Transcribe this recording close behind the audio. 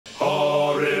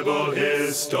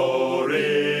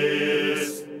Stories.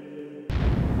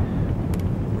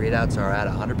 Readouts are at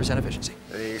 100% efficiency.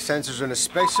 The sensors in the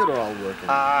spacesuit are all working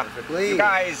perfectly.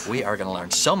 Guys. We are going to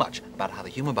learn so much about how the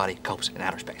human body copes in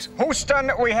outer space.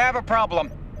 Houston, we have a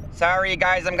problem. Sorry,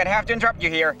 guys, I'm going to have to interrupt you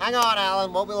here. Hang on,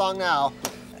 Alan. Won't be long now.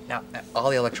 Now, all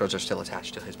the electrodes are still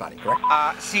attached to his body,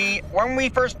 correct? See, when we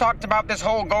first talked about this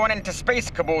whole going into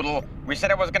space caboodle, we said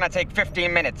it was going to take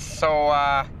 15 minutes. So,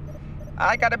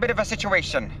 I got a bit of a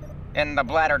situation in the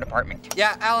bladder department.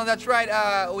 Yeah, Alan, that's right.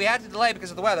 We had to delay because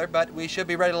of the weather, but we should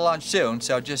be ready to launch soon,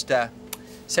 so just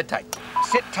sit tight.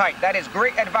 Sit tight. That is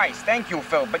great advice. Thank you,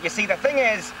 Phil. But you see, the thing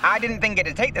is, I didn't think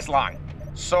it'd take this long.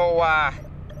 So, I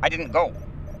didn't go.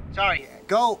 Sorry,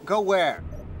 go where?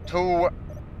 To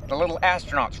the little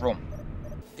astronaut's room.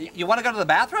 You want to go to the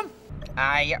bathroom?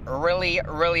 I really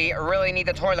need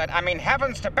the toilet. I mean,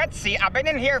 heavens to Betsy, I've been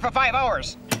in here for 5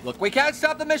 hours. Look, we can't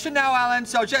stop the mission now, Alan,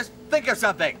 so just think of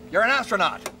something. You're an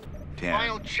astronaut. 10,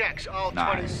 Final checks. All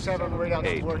 9, 27 readouts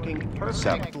 8, working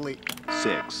perfectly.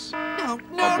 6. No,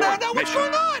 Abort what's mission.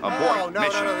 going on? Abort No,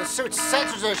 mission. the suit's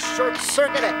sensors are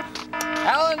short-circuited.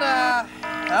 Alan, I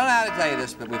don't know how to tell you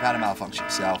this, but we've had a malfunction,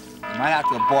 so we might have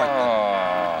to abort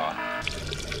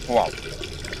Whoa.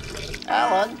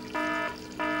 Alan,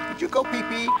 did you go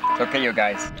pee-pee? It's okay, you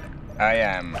guys. I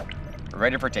am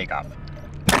ready for takeoff.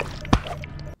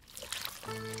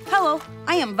 Hello,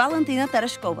 I am Valentina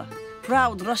Terova,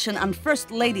 proud Russian and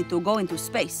first lady to go into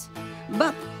space.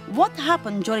 But what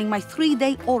happened during my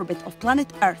 3-day orbit of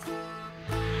planet Earth?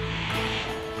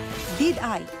 Did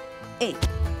I A.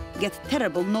 Get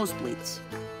terrible nosebleeds?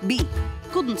 B.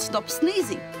 Couldn't stop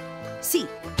sneezing? C.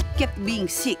 Kept being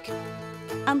sick?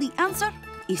 And the answer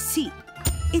is C.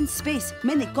 In space,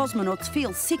 many cosmonauts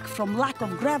feel sick from lack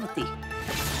of gravity.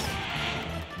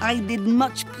 I did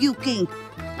much puking,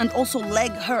 and also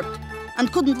leg hurt,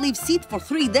 and couldn't leave seat for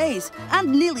 3 days,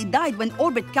 and nearly died when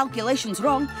orbit calculations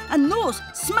wrong, and nose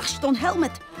smashed on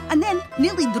helmet, and then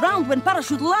nearly drowned when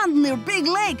parachute land near big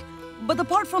leg. But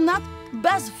apart from that,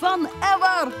 best fun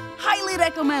ever! Highly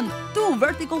recommend. 2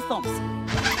 vertical thumbs.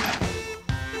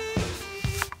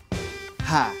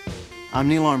 Hi, I'm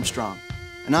Neil Armstrong,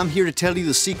 and I'm here to tell you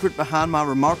the secret behind my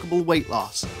remarkable weight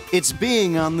loss. It's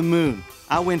being on the moon.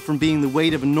 I went from being the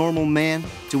weight of a normal man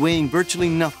to weighing virtually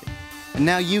nothing. And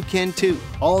now you can too.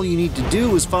 All you need to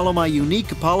do is follow my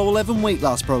unique Apollo 11 weight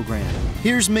loss program.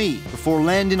 Here's me before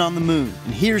landing on the moon,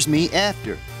 and here's me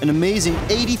after. An amazing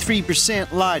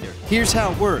 83% lighter. Here's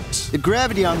how it works. The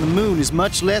gravity on the moon is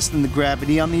much less than the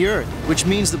gravity on the Earth, which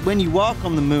means that when you walk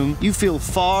on the moon, you feel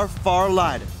far, far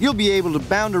lighter. You'll be able to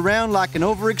bound around like an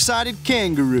overexcited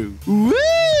kangaroo.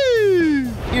 Woo!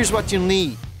 Here's what you'll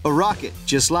need. A rocket,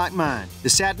 just like mine, the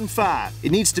Saturn V.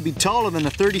 It needs to be taller than a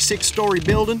 36-story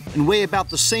building and weigh about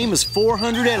the same as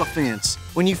 400 elephants.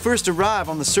 When you first arrive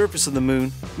on the surface of the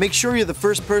moon, make sure you're the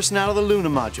first person out of the lunar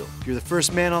module. If you're the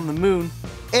first man on the moon,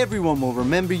 everyone will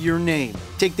remember your name.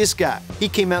 Take this guy. He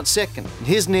came out second, and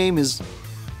his name is...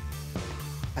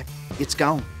 It's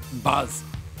gone. Buzz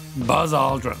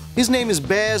Aldrin. His name is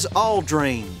Baz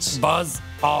Aldrains. Buzz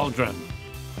Aldrin.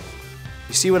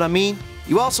 You see what I mean?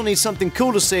 You also need something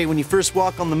cool to say when you first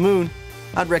walk on the moon.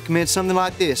 I'd recommend something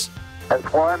like this.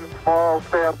 It's one small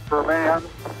step for man,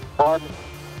 one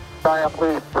giant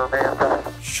leap for mankind.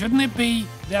 Shouldn't it be,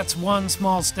 that's one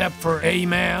small step for a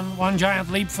man, one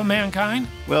giant leap for mankind?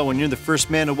 Well, when you're the first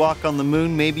man to walk on the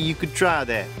moon, maybe you could try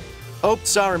that. Oh,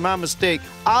 sorry, my mistake.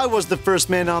 I was the first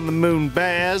man on the moon,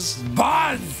 Baz.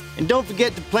 Buzz! And don't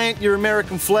forget to plant your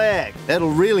American flag. That'll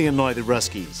really annoy the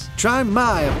Ruskies. Try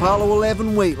my Apollo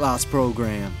 11 weight loss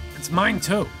program. It's mine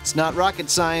too. It's not rocket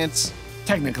science.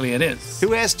 Technically it is.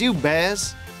 Who asked you,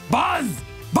 Baz? Buzz!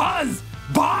 Buzz!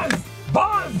 Buzz!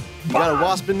 Buzz! You got a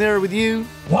wasp in there with you?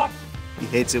 What? He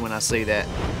hates it when I say that.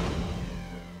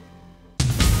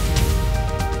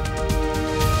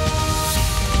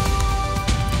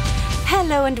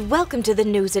 Hello and welcome to the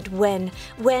news at When,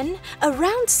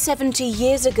 around 70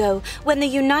 years ago, when the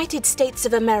United States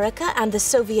of America and the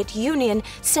Soviet Union,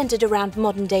 centered around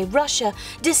modern-day Russia,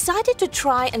 decided to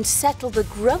try and settle the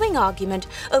growing argument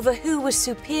over who was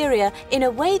superior in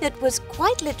a way that was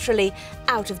quite literally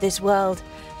out of this world.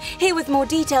 Here with more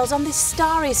details on this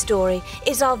starry story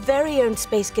is our very own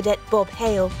space cadet Bob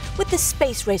Hale with the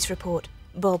Space Race Report.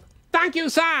 Bob. Thank you,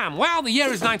 Sam. Well, the year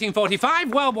is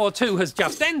 1945, World War II has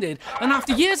just ended, and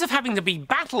after years of having to be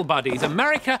battle buddies,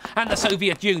 America and the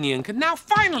Soviet Union can now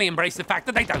finally embrace the fact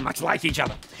that they don't much like each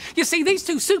other. You see, these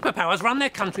two superpowers run their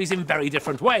countries in very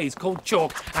different ways, called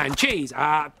chalk and cheese.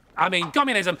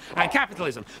 communism and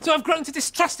capitalism, so have grown to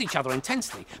distrust each other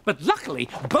intensely. But luckily,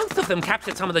 both of them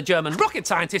captured some of the German rocket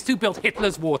scientists who built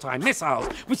Hitler's wartime missiles,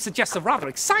 which suggests a rather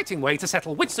exciting way to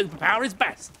settle which superpower is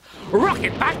best.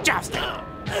 Rocket-back jousting.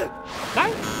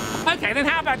 No? OK, then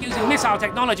how about using missile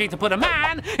technology to put a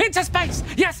man into space?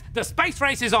 Yes, the space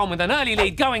race is on with an early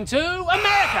lead going to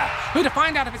America, who, to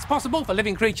find out if it's possible for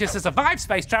living creatures to survive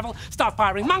space travel, start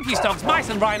firing monkeys, dogs, mice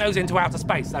and rhinos into outer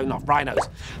space, though not rhinos.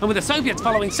 And with the Soviets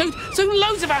following suit, soon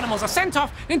loads of animals are sent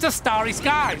off into starry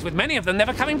skies, with many of them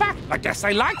never coming back. I guess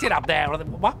they liked it up there.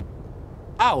 What?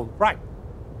 Oh, right.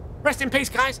 Rest in peace,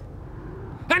 guys.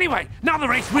 Anyway, now the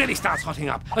race really starts hotting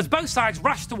up as both sides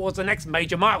rush towards the next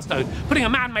major milestone, putting a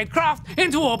man-made craft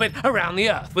into orbit around the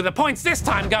Earth, with the points this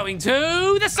time going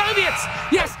to the Soviets.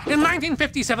 Yes, in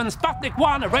 1957, Sputnik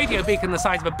 1, a radio beacon the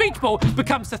size of a beach ball,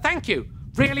 becomes the thank you.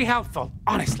 Really helpful,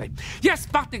 honestly. Yes,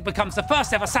 Sputnik becomes the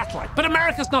first ever satellite, but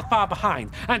America's not far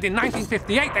behind. And in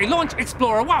 1958, they launch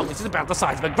Explorer 1, which is about the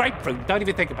size of a grapefruit. Don't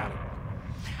even think about it.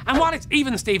 And while it's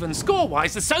even-Steven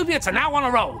score-wise, the Soviets are now on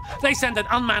a roll. They send an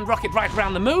unmanned rocket right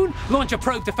around the moon, launch a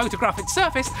probe to photograph its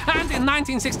surface, and in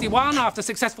 1961, after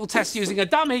successful tests using a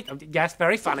dummy, yes,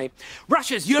 very funny,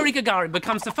 Russia's Yuri Gagarin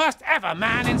becomes the first ever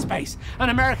man in space,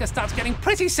 and America starts getting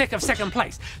pretty sick of second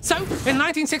place. So, in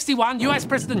 1961, US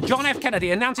President John F. Kennedy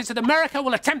announces that America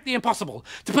will attempt the impossible,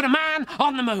 to put a man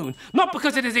on the moon. Not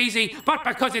because it is easy, but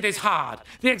because it is hard.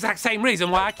 The exact same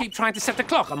reason why I keep trying to set the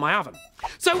clock on my oven.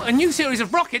 So, a new series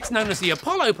of rockets known as the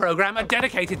Apollo program are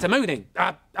dedicated to the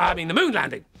moon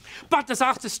landing. But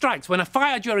disaster strikes when a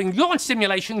fire during launch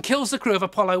simulation kills the crew of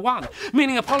Apollo 1,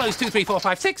 meaning Apollos 2, 3, 4,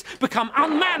 5, 6 become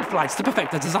unmanned flights to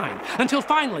perfect the design. Until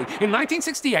finally, in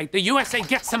 1968, the USA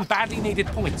gets some badly needed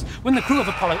points when the crew of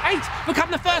Apollo 8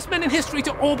 become the first men in history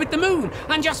to orbit the moon.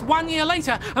 And just 1 year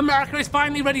later, America is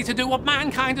finally ready to do what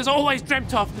mankind has always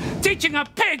dreamt of, teaching a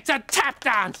pig to tap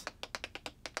dance.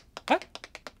 What?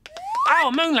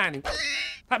 Oh, moon landing.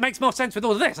 That makes more sense with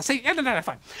all of this. I see. No,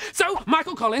 fine. So,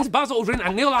 Michael Collins, Buzz Aldrin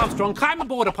and Neil Armstrong climb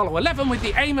aboard Apollo 11 with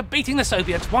the aim of beating the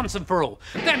Soviets once and for all.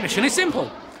 Their mission is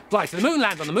simple. Fly to the moon,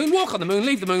 land on the moon, walk on the moon,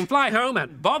 leave the moon, fly home,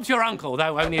 and Bob's your uncle,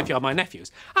 though only if you're my nephews.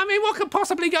 I mean, what could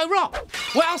possibly go wrong?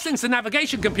 Well, since the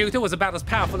navigation computer was about as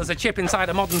powerful as a chip inside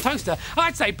a modern toaster,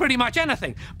 I'd say pretty much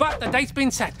anything. But the date's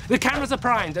been set, the cameras are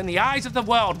primed, and the eyes of the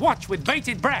world watch with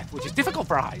bated breath, which is difficult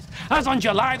for eyes, as on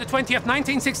July the 20th,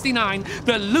 1969,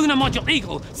 the Lunar Module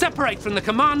Eagle separates from the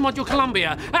Command Module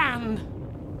Columbia and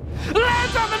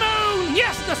lands on the moon!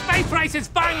 Yes, the space race is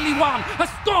finally won! A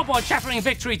scoreboard-shattering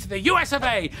victory to the US of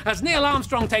A, as Neil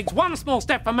Armstrong takes one small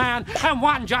step for man and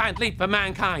one giant leap for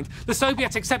mankind. The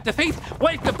Soviets accept defeat,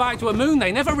 wave goodbye to a moon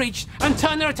they never reached, and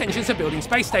turn their attentions to building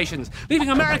space stations, leaving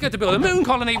America to build a moon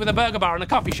colony with a burger bar and a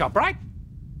coffee shop, right?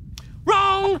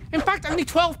 Wrong! In fact, only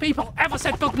 12 people ever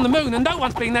set foot on the moon, and no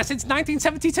one's been there since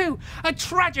 1972. A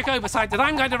tragic oversight that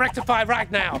I'm going to rectify right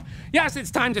now. Yes,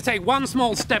 it's time to take one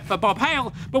small step for Bob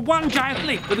Hale, but one giant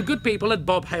leap for the good people at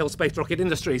Bob Hale Space Rocket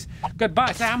Industries.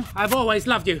 Goodbye, Sam. I've always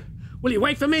loved you. Will you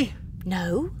wait for me?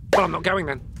 No. Well, I'm not going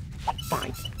then.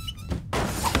 Fine.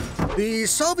 The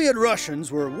Soviet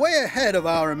Russians were way ahead of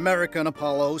our American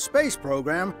Apollo space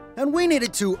program, and we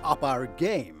needed to up our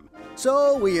game.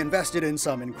 So we invested in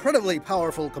some incredibly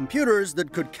powerful computers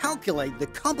that could calculate the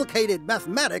complicated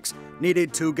mathematics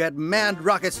needed to get manned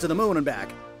rockets to the moon and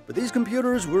back. But these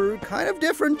computers were kind of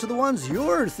different to the ones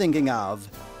you're thinking of.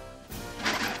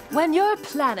 When you're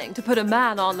planning to put a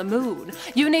man on the moon,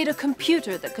 you need a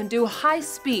computer that can do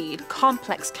high-speed,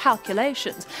 complex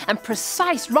calculations and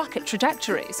precise rocket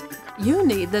trajectories. You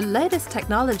need the latest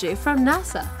technology from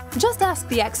NASA. Just ask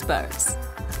the experts.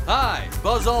 Hi,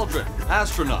 Buzz Aldrin,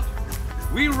 astronaut.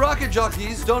 We rocket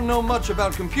jockeys don't know much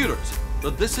about computers,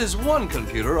 but this is one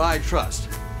computer I trust.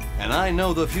 And I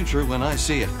know the future when I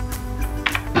see it.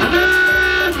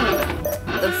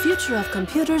 The future of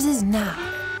computers is now.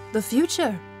 The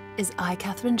future is I,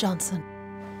 Katherine Johnson.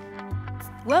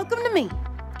 Welcome to me,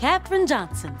 Katherine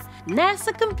Johnson,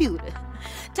 NASA computer.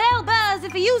 Tell Buzz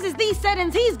if he uses these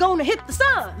settings, he's going to hit the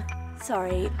sun.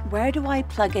 Sorry, where do I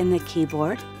plug in the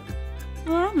keyboard?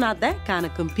 Well, I'm not that kind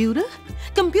of computer.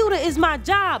 Computer is my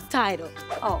job title.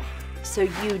 Oh, so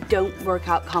you don't work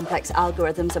out complex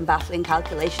algorithms and baffling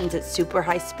calculations at super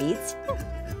high speeds?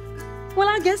 Well,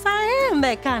 I guess I am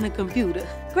that kind of computer.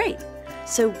 Great.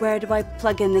 So where do I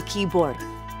plug in the keyboard?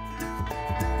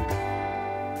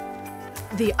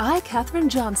 The I, Katherine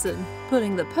Johnson,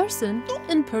 putting the person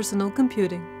in personal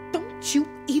computing. Don't you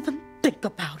even think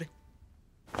about it.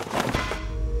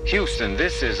 Houston,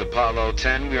 this is Apollo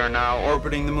 10. We are now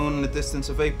orbiting the moon in a distance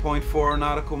of 8.4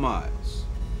 nautical miles.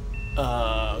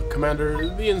 Commander,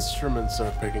 the instruments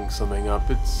are picking something up.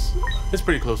 It's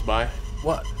pretty close by.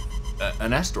 What?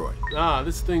 An asteroid? Ah,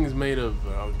 this thing's made of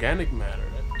organic matter.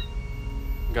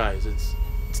 Guys, it's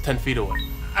 10 feet away.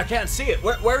 I can't see it.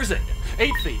 Where is it?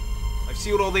 8 feet. I've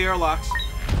sealed all the airlocks.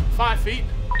 5 feet.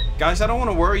 Guys, I don't want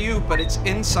to worry you, but it's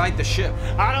inside the ship.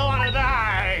 I don't want to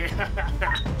die!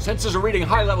 Sensors are reading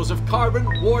high levels of carbon,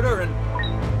 water,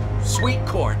 and sweet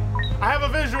corn. I have a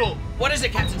visual. What is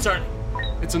it, Captain Cernan?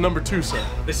 It's a number 2, sir.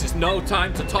 This is no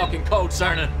time to talk in code,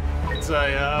 Cernan. It's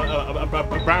a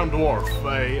brown dwarf,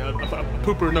 a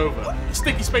pooper nova, a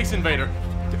stinky space invader.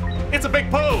 It's a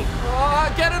big poo!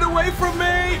 Get it away from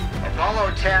me!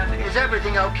 Apollo 10, is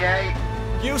everything okay?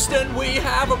 Houston, we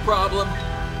have a problem.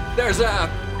 There's a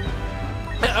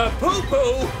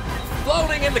poo-poo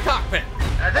floating in the cockpit.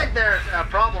 I think there's a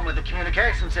problem with the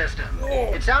communication system.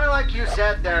 It sounded like you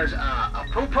said there's a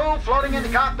poo-poo floating in the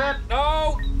cockpit?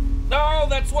 No,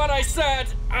 that's what I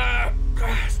said.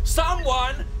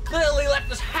 Someone clearly left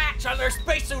this hatch on their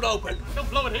spacesuit open. Don't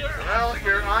blow it here. Well,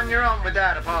 you're on your own with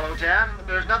that, Apollo 10.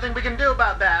 There's nothing we can do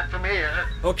about that from here.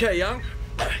 Okay, Young.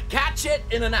 Catch it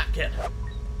in a napkin.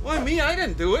 Why me? I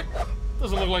didn't do it.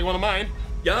 Doesn't look like one of mine.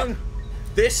 Young,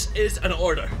 this is an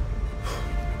order.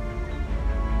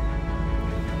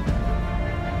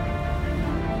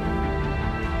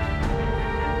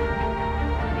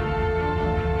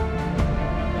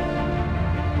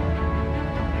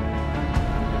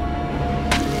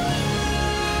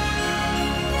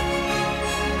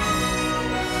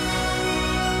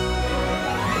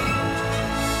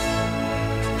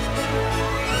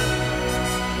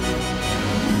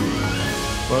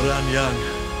 Well done, Young.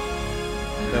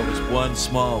 That was one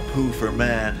small poo for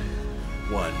man,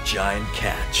 one giant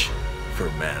catch for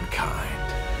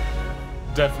mankind.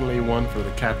 Definitely one for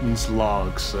the captain's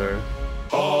log, sir.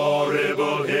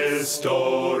 Horrible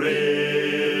Histories.